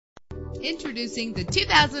Introducing the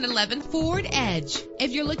 2011 Ford Edge.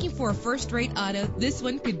 If you're looking for a first-rate auto, this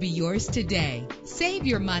one could be yours today. Save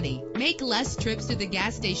your money. Make less trips to the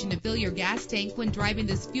gas station to fill your gas tank when driving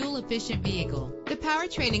this fuel-efficient vehicle. The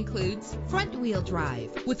powertrain includes front-wheel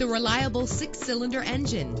drive with a reliable 6-cylinder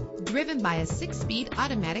engine driven by a 6-speed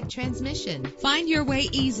automatic transmission. Find your way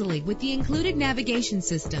easily with the included navigation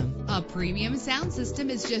system. A premium sound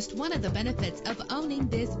system is just one of the benefits of owning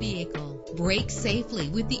this vehicle. Brake safely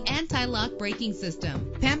with the anti-lock braking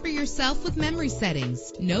system. Pamper yourself with memory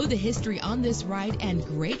settings. Know the history on this ride and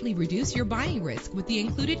greatly reduce your buying risk with the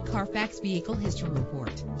included Carfax Vehicle History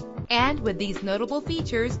Report. And with these notable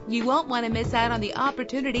features, you won't want to miss out on the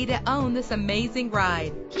opportunity to own this amazing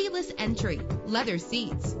ride. Keyless entry, leather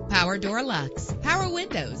seats, power door locks, power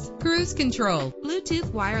windows, cruise control,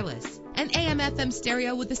 Bluetooth wireless, an AM/FM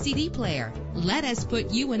stereo with a CD player. Let us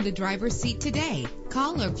put you in the driver's seat today.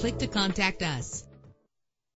 Call or click to contact us.